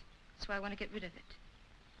 Yes. That's why I want to get rid of it.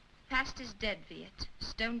 Past is dead, Viet.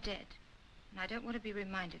 Stone dead. And I don't want to be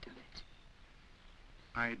reminded of it.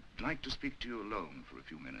 I'd like to speak to you alone for a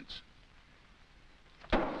few minutes.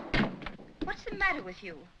 What's the matter with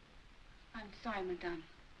you? I'm sorry, madame.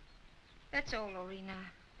 That's all, Lorena.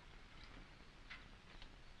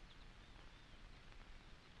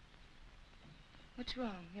 What's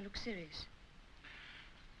wrong? You look serious.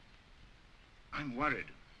 I'm worried.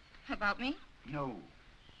 About me? No.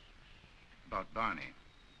 About Barney.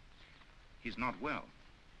 He's not well.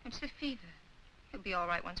 It's the fever. He'll be all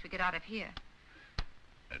right once we get out of here.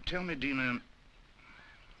 Tell me, Dina,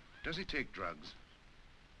 does he take drugs?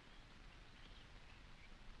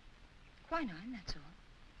 Quinine, that's all.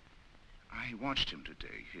 I watched him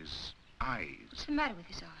today. His eyes. What's the matter with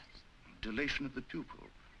his eyes? Dilation of the pupil.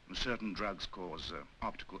 Certain drugs cause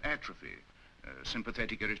optical atrophy,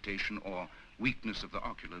 sympathetic irritation, or weakness of the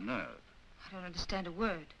ocular nerve. I don't understand a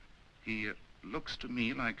word. He looks to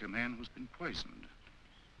me like a man who's been poisoned.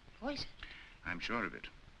 Poisoned? I'm sure of it.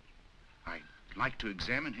 I'd like to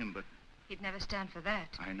examine him, but... He'd never stand for that.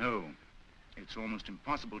 I know. It's almost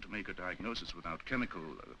impossible to make a diagnosis without chemical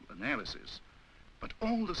analysis. But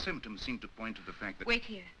all the symptoms seem to point to the fact that... Wait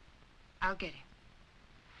here. I'll get him.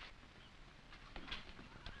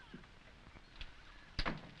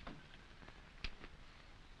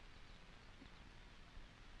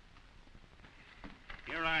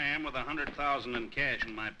 Here I am with $100,000 in cash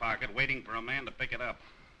in my pocket, waiting for a man to pick it up.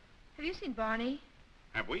 Have you seen Barney?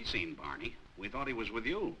 Have we seen Barney? We thought he was with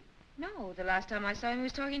you. No, the last time I saw him, he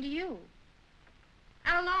was talking to you.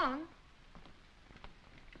 How long?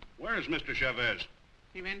 Where's Mr. Chavez?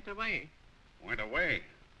 He went away. Went away?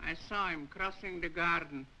 I saw him crossing the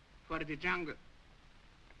garden for the jungle.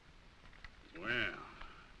 Well,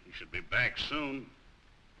 he should be back soon.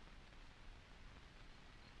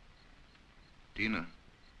 Dina.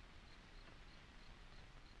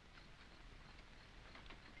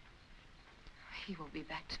 He won't be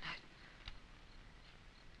back tonight.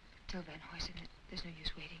 Tell Van Huysen that there's no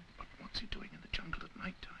use waiting. But what's he doing in the jungle at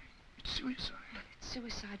nighttime? It's suicide. It's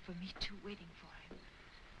suicide for me, too, waiting for him.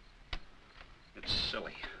 It's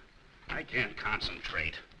silly. I can't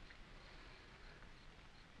concentrate.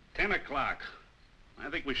 10 o'clock. I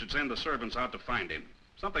think we should send the servants out to find him.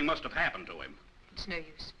 Something must have happened to him. It's no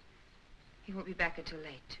use. He won't be back until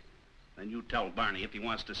late. Then you tell Barney if he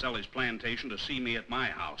wants to sell his plantation to see me at my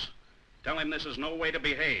house. Tell him this is no way to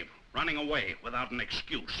behave. Running away without an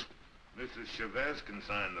excuse. Mrs. Chavez can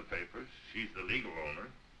sign the papers. She's the legal owner.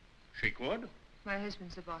 She could? My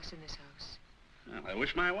husband's the boss in this house. Well, I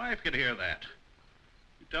wish my wife could hear that.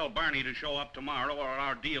 You tell Barney to show up tomorrow or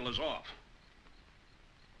our deal is off.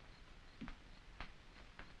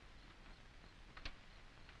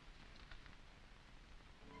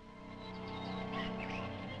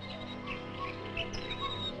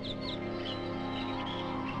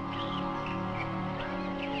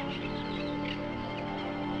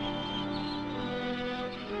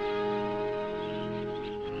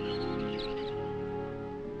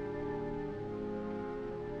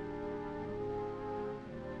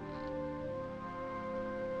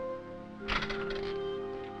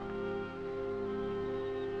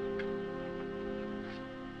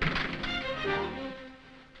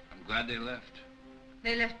 Glad they left.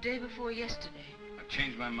 They left day before yesterday. I've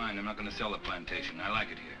changed my mind. I'm not going to sell the plantation. I like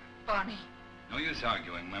it here. Barney. No use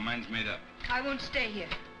arguing. My mind's made up. I won't stay here.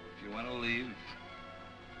 If you want to leave,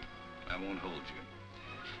 I won't hold you.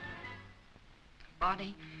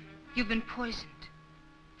 Barney, you've been poisoned.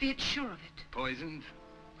 Viet's sure of it. Poisoned?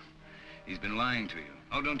 He's been lying to you.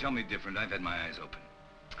 Oh, don't tell me different. I've had my eyes open.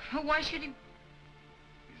 Why should he?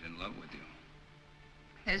 He's in love with you.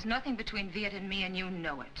 There's nothing between Viet and me, and you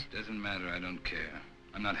know it. Doesn't matter. I don't care.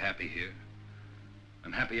 I'm not happy here.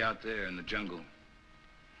 I'm happy out there in the jungle.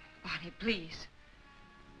 Barney, please.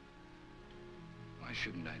 Why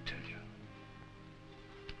shouldn't I tell you?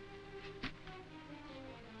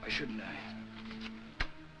 Why shouldn't I?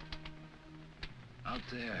 Out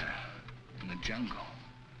there in the jungle.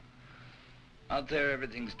 Out there,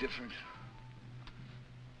 everything's different.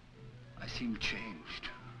 I seem changed.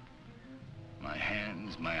 My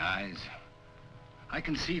hands, my eyes. I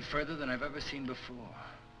can see further than I've ever seen before.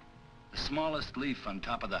 The smallest leaf on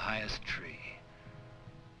top of the highest tree.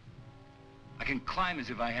 I can climb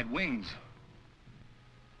as if I had wings.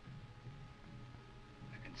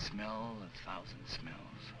 I can smell 1,000 smells.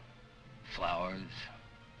 Flowers,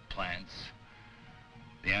 plants,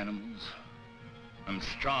 the animals. I'm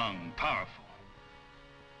strong, powerful.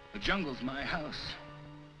 The jungle's my house.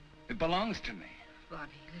 It belongs to me.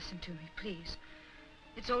 Barney, listen to me, please.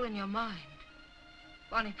 It's all in your mind.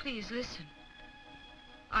 Barney, please, listen.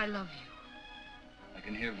 I love you. I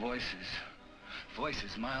can hear voices.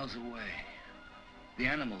 Voices miles away. The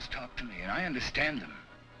animals talk to me, and I understand them.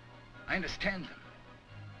 I understand them.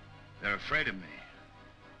 They're afraid of me.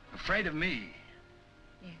 Afraid of me.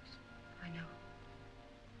 Yes, I know.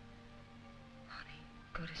 Barney,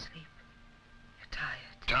 go to sleep. You're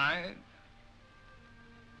tired. Tired?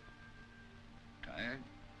 Tired?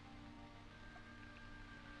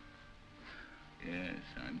 Yes,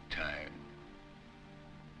 I'm tired.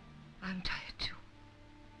 I'm tired, too.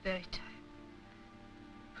 Very tired.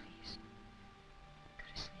 Please, go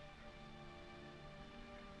to sleep.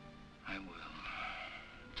 I will,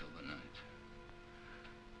 until the night.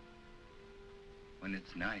 When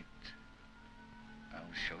it's night,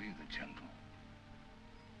 I'll show you the jungle.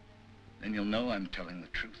 Then you'll know I'm telling the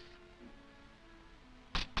truth.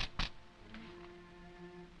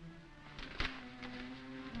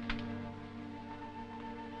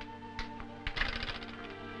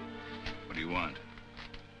 What do you want?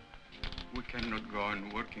 We cannot go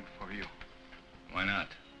on working for you. Why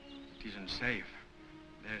not? It isn't safe.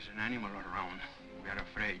 There's an animal around. We are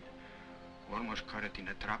afraid. We almost caught it in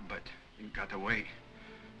a trap, but it got away.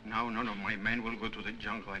 Now none of my men will go to the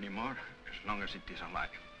jungle anymore, as long as it is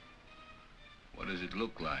alive. What does it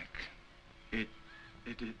look like? It...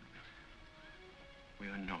 We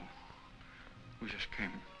don't know. We just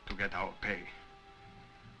came to get our pay.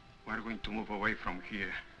 We're going to move away from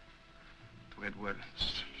here to Edward,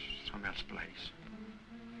 some else place.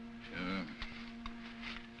 Sure.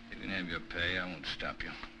 You can have your pay. I won't stop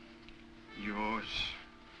you. Yours,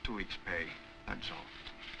 2 weeks' pay. That's all.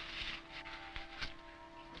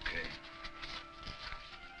 okay.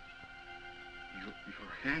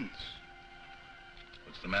 Your hands.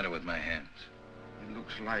 What's the matter with my hands? It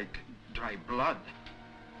looks like dry blood.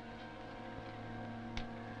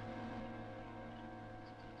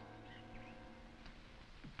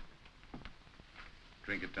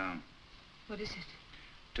 Drink it down. What is it?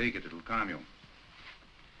 Take it, it'll calm you.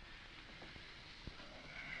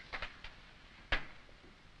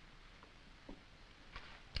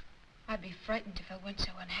 I'd be frightened if I weren't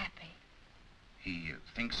so unhappy. He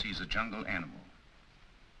thinks he's a jungle animal.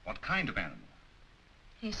 What kind of animal?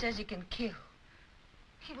 He says he can kill.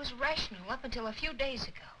 He was rational up until a few days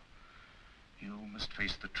ago. You must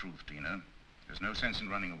face the truth, Dina. There's no sense in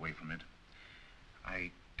running away from it.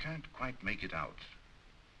 I can't quite make it out.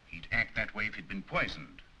 He'd act that way if he'd been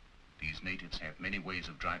poisoned. These natives have many ways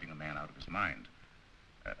of driving a man out of his mind.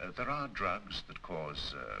 There are drugs that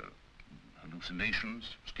cause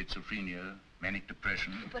hallucinations, schizophrenia, manic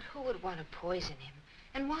depression. But who would want to poison him?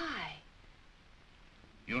 And why?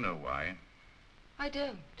 You know why. I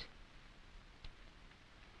don't.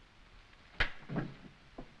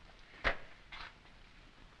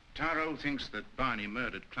 Taro thinks that Barney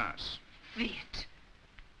murdered Klaas. Viet.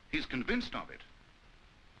 He's convinced of it.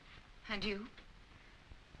 And you?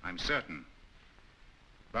 I'm certain.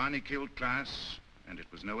 Barney killed Klaas, and it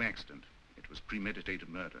was no accident. It was premeditated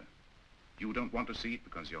murder. You don't want to see it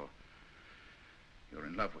because you're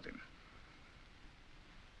in love with him.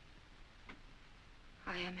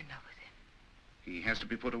 I am in love with him. He has to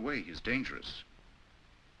be put away. He's dangerous.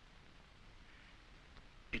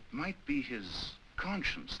 It might be his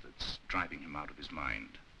conscience that's driving him out of his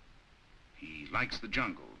mind. He likes the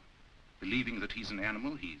jungle. Believing that he's an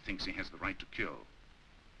animal, he thinks he has the right to kill.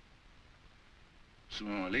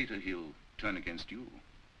 Sooner or later, he'll turn against you.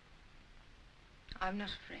 I'm not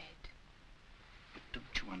afraid. But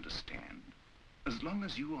don't you understand? As long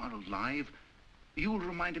as you are alive, you'll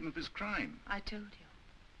remind him of his crime. I told you.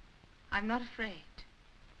 I'm not afraid.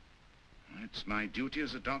 It's my duty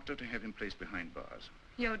as a doctor to have him placed behind bars.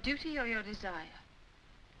 Your duty or your desire?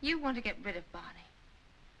 You want to get rid of Barney.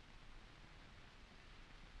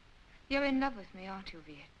 You're in love with me, aren't you,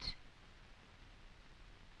 Viet?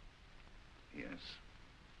 Yes.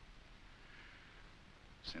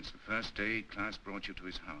 Since the first day Klaas brought you to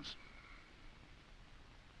his house.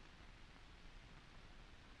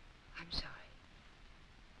 I'm sorry.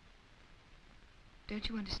 Don't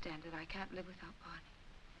you understand that I can't live without Barney?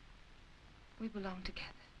 We belong together.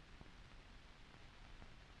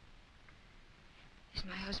 He's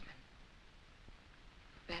my husband.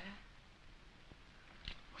 For better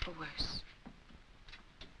or for worse.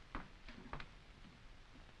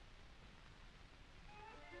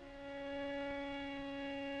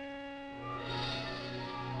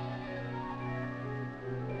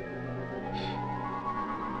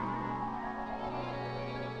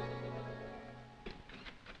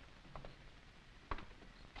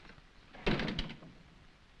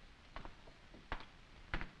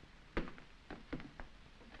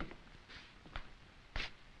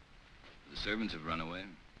 The servants have run away.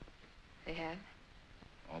 They have?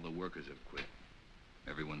 All the workers have quit.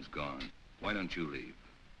 Everyone's gone. Why don't you leave?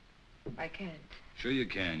 I can't. Sure you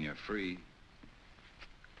can. You're free.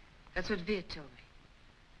 That's what Viet told me.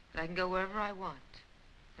 That I can go wherever I want.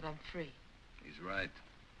 That I'm free. He's right.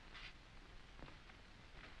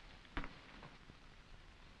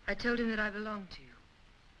 I told him that I belong to you.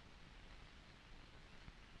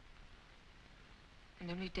 And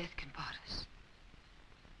only death can part us.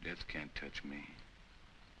 Death can't touch me.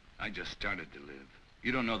 I just started to live.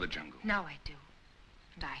 You don't know the jungle. Now I do.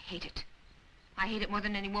 And I hate it. I hate it more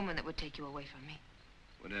than any woman that would take you away from me.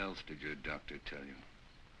 What else did your doctor tell you?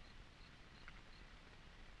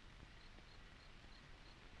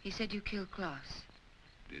 He said you killed Klaas.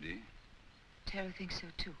 Did he? Taro thinks so,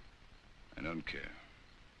 too. I don't care.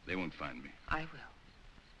 They won't find me. I will.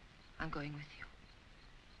 I'm going with you.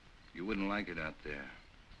 You wouldn't like it out there.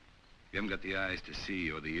 You haven't got the eyes to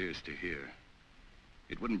see or the ears to hear.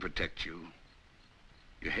 It wouldn't protect you.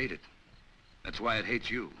 You hate it. That's why it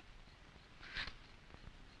hates you.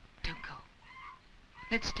 Don't go.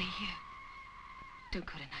 Let's stay here. Don't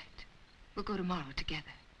go tonight. We'll go tomorrow together.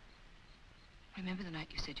 Remember the night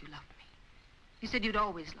you said you loved me? You said you'd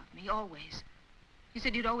always love me, always. You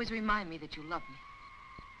said you'd always remind me that you loved me.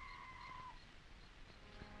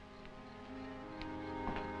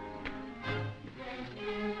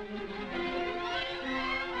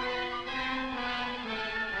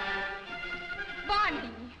 Barney!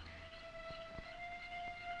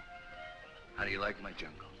 How do you like my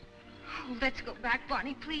jungle? Oh, let's go back,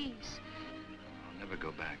 Barney, please. I'll never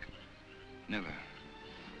go back. Never.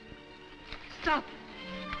 Stop.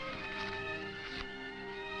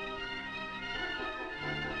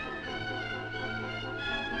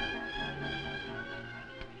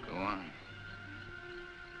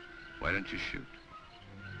 Why don't you shoot?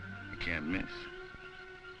 You can't miss.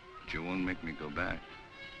 But you won't make me go back.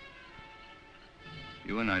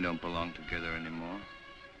 You and I don't belong together anymore.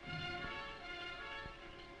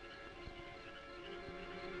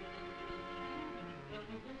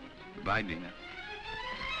 Goodbye, Dina.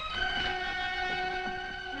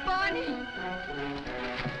 Barney!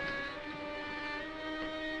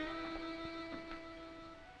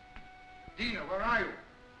 Dina, where are you?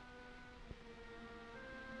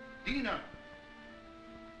 Dina!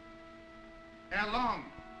 How long?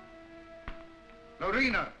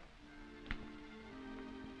 Lorena!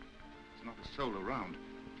 There's not a soul around.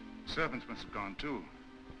 Servants must have gone too.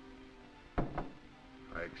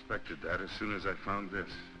 I expected that as soon as I found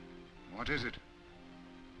this. What is it?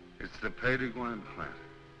 It's the Payton plant.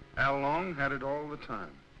 Al Long had it all the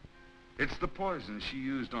time. It's the poison she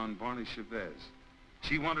used on Barney Chavez.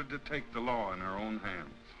 She wanted to take the law in her own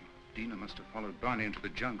hands. Dina must have followed Barney into the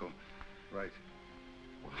jungle. Right.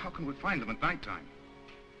 Well, how can we find them at nighttime?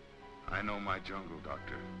 I know my jungle,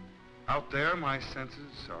 Doctor. Out there, my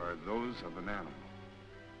senses are those of an animal.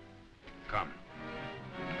 Come.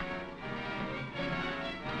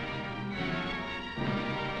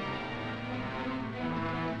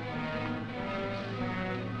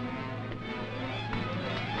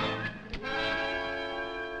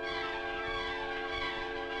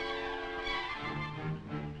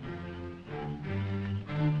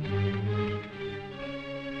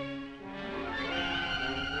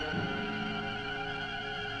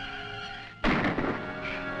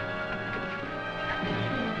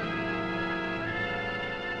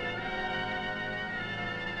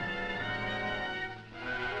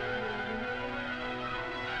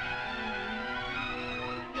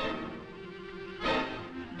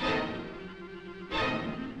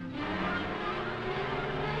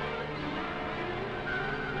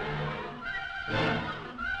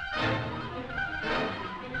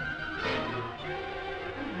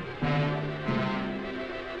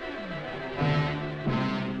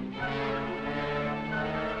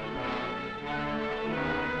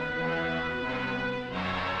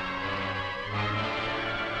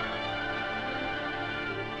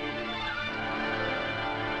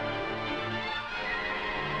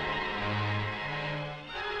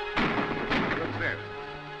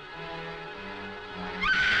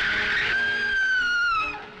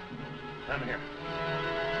 Come here.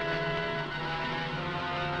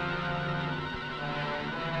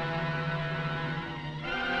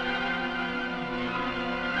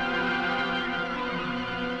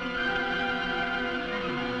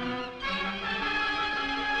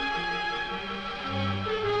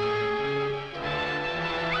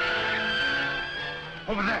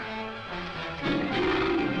 Over there.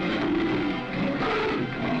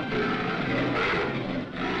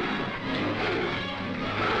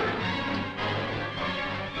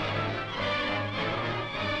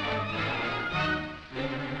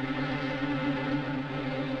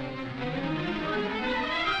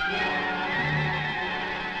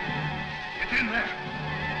 Get in there.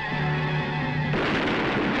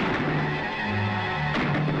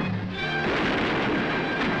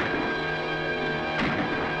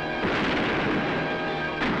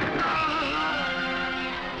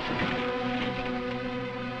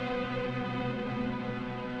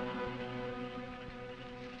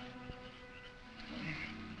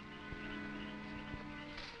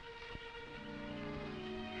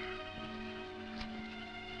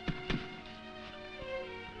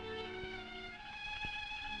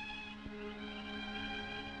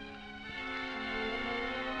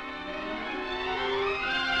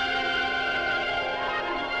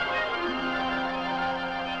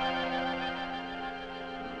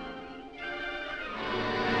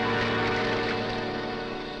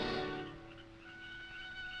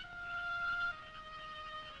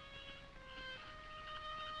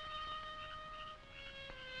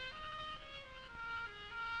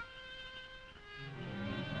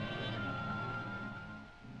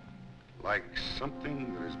 Like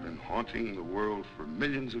something that has been haunting the world for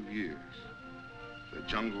millions of years, the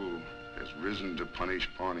jungle has risen to punish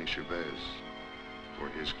Barney Chavez for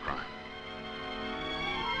his crime.